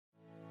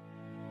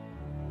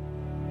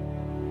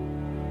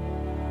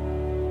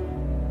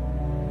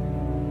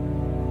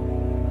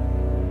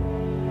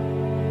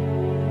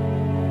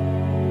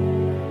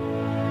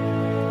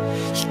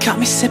got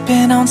me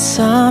sipping on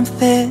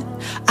something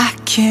I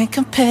can't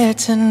compare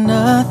to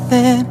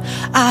nothing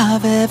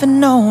I've ever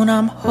known.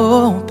 I'm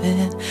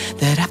hoping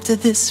that after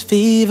this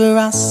fever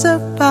I'll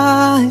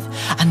survive.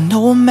 I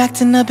know I'm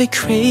acting a bit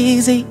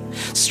crazy,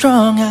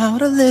 strung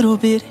out a little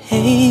bit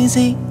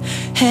hazy.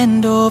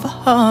 Hand over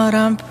heart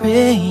I'm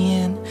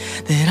praying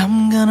that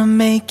I'm gonna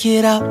make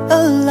it out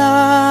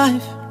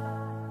alive.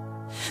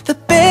 The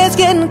bed's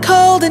getting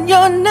cold and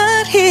you're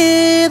not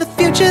here. The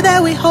future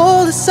that we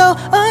hold is so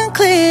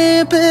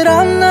unclear, but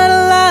I'm not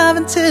alive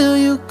until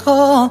you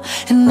call,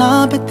 and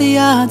I'll bet the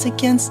odds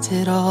against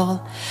it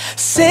all.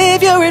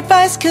 Save your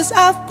advice, cause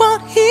I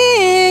won't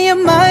hear. You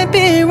might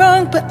be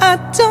wrong, but I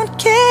don't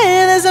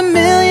care. There's a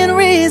million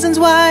reasons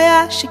why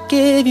I should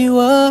give you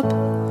up,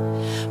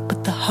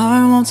 but the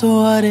heart wants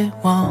what it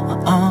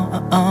wants.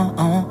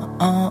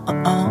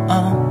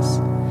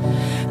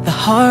 The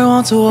heart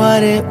wants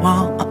what it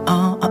wants.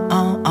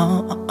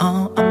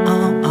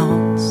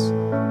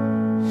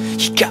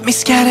 You got me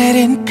scattered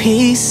in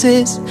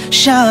pieces,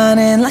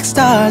 shining like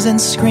stars and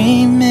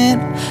screaming,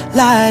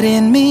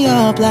 lighting me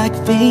up like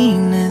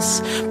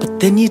Venus. But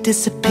then you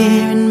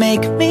disappear and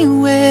make me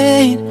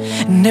wait,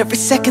 and every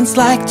second's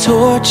like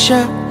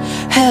torture.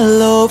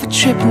 Hell over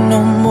tripping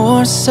no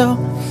more, so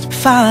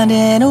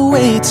finding a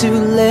way to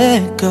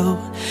let go.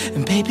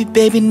 And baby,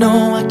 baby,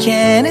 no, I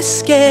can't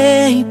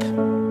escape.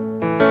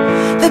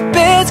 The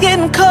bed's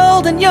getting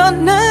cold and you're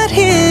not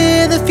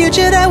here. The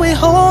future that we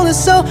hold is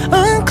so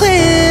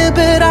unclear,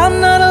 but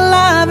I'm not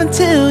alive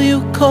until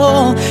you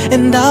call,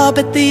 and I'll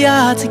bet the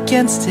odds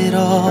against it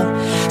all.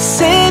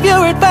 Save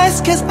your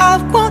advice, cause I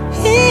won't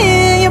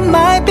hear. You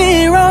might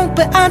be wrong,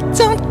 but I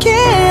don't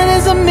care.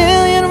 There's a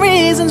million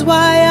reasons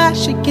why I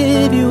should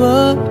give you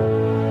up,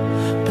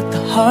 but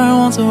the heart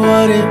wants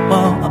what it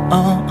wants.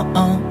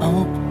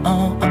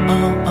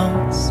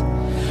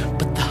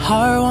 But the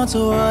heart wants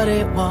what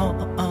it wants.